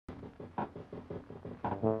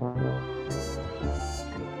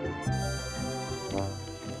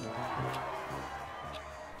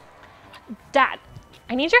Dad,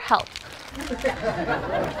 I need your help.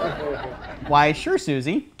 Why, sure,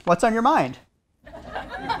 Suzie. What's on your mind?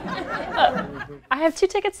 I have 2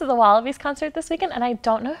 tickets to the Wallabies concert this weekend, and I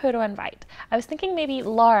don't know who to invite. I was thinking maybe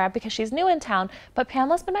Laura, because she's new in town, but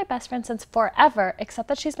Pamela's been my best friend since forever, except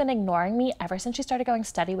that she's been ignoring me ever since she started going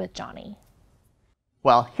steady with Johnny.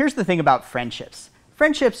 Well, here's the thing about friendships.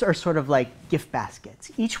 Friendships are sort of like gift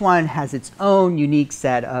baskets. Each one has its own unique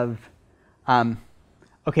set of...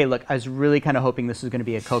 Okay, look, I was really kind of hoping this was going to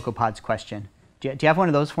be a CocoaPods question. Do you have one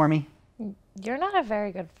of those for me? You're not a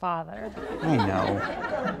very good father. I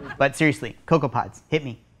know. But seriously, CocoaPods, hit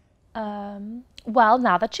me. Well,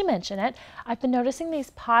 now that you mention it, I've been noticing these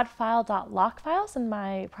podfile.lockfiles in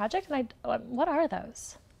my project, and what are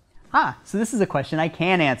those? So this is a question I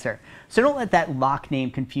can answer. So don't let that lock name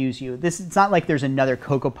confuse you. It's not like there's another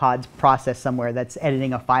CocoaPods process somewhere that's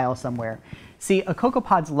editing a file somewhere. See, a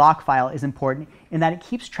CocoaPods lock file is important in that it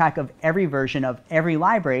keeps track of every version of every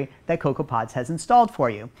library that CocoaPods has installed for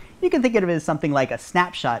you. You can think of it as something like a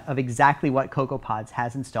snapshot of exactly what CocoaPods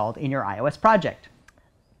has installed in your iOS project.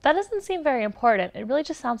 That doesn't seem very important. It really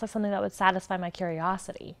just sounds like something that would satisfy my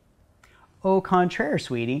curiosity. Au contraire,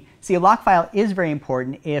 sweetie. See, a lock file is very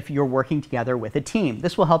important if you're working together with a team.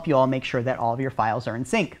 This will help you all make sure that all of your files are in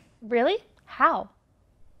sync. Really? How?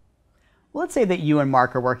 Well, let's say that you and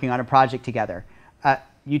Mark are working on a project together.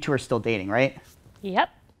 You two are still dating, right? Yep.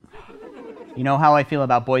 You know how I feel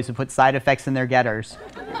about boys who put side effects in their getters.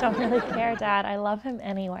 Don't really care, Dad. I love him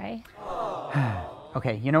anyway.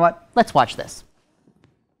 Okay, you know what? Let's watch this.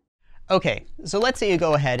 Okay, so let's say you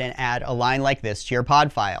go ahead and add a line like this to your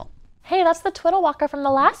pod file. Hey, that's the twiddle walker from the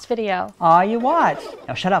last video. Aw, you watch.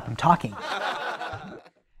 Now shut up, I'm talking.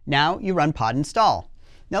 Now you run pod install.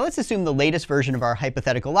 Now let's assume the latest version of our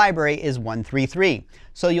hypothetical library is 1.3.3,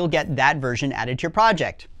 so you'll get that version added to your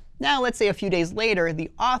project. Now let's say a few days later, the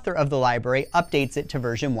author of the library updates it to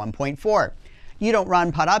version 1.4. You don't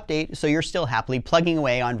run pod update, so you're still happily plugging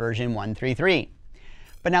away on version 1.3.3.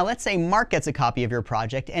 But now let's say Mark gets a copy of your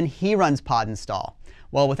project and he runs pod install.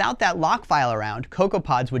 Well, without that lock file around,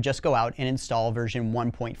 CocoaPods would just go out and install version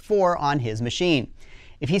 1.4 on his machine.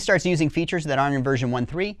 If he starts using features that aren't in version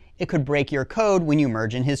 1.3, it could break your code when you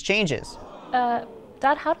merge in his changes. Dad,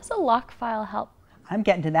 how does a lock file help? I'm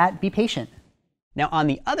getting to that. Be patient. Now, on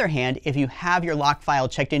the other hand, if you have your lock file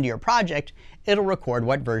checked into your project, it'll record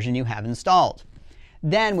what version you have installed.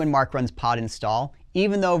 Then when Mark runs pod install,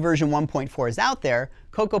 even though version 1.4 is out there,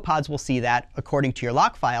 CocoaPods will see that, according to your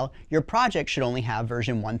lock file, your project should only have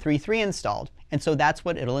version 1.3.3 installed. And so that's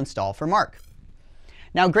what it'll install for Mark.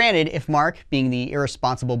 Now granted, if Mark, being the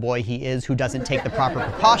irresponsible boy he is who doesn't take the proper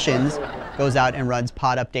precautions, goes out and runs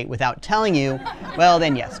pod update without telling you, well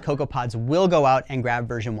then yes, CocoaPods will go out and grab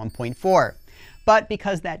version 1.4. But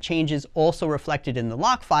because that change is also reflected in the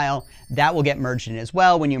lock file, that will get merged in as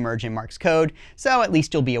well when you merge in Mark's code, so at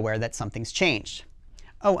least you'll be aware that something's changed.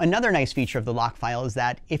 Oh, another nice feature of the lock file is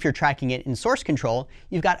that if you're tracking it in source control,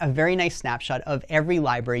 you've got a very nice snapshot of every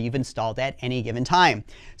library you've installed at any given time.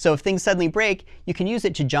 So if things suddenly break, you can use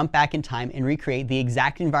it to jump back in time and recreate the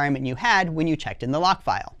exact environment you had when you checked in the lock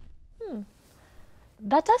file.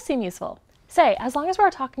 That does seem useful. Say, as long as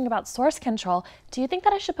we're talking about source control, do you think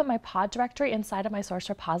that I should put my pod directory inside of my source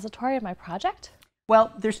repository of my project?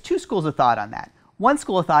 Well, there's 2 schools of thought on that. One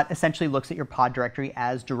school of thought essentially looks at your pod directory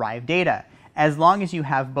as derived data. As long as you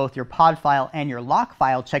have both your pod file and your lock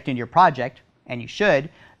file checked into your project, and you should,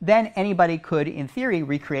 then anybody could, in theory,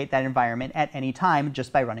 recreate that environment at any time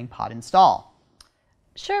just by running pod install.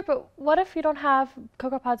 Sure, but what if you don't have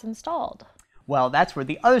CocoaPods installed? Well, that's where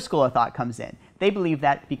the other school of thought comes in. They believe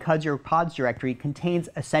that because your pods directory contains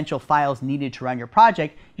essential files needed to run your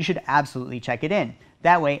project, you should absolutely check it in.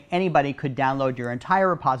 That way, anybody could download your entire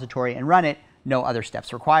repository and run it, no other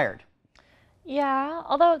steps required. Yeah,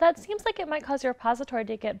 although that seems like it might cause your repository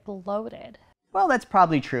to get bloated. Well, that's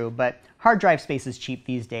probably true, but hard drive space is cheap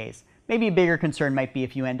these days. Maybe a bigger concern might be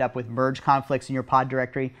if you end up with merge conflicts in your pod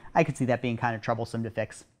directory. I could see that being kind of troublesome to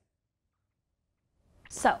fix.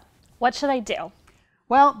 So, what should I do?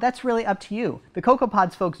 Well, that's really up to you. The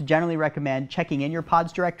CocoaPods folks generally recommend checking in your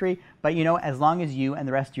pods directory, but you know, as long as you and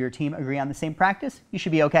the rest of your team agree on the same practice, you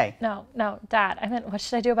should be okay. No, Dad, I meant what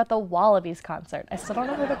should I do about the Wallabies concert? I still don't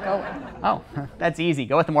know who to go with. Oh, that's easy.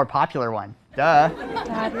 Go with the more popular one. Duh.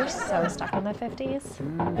 Dad, you're so stuck in the 50s.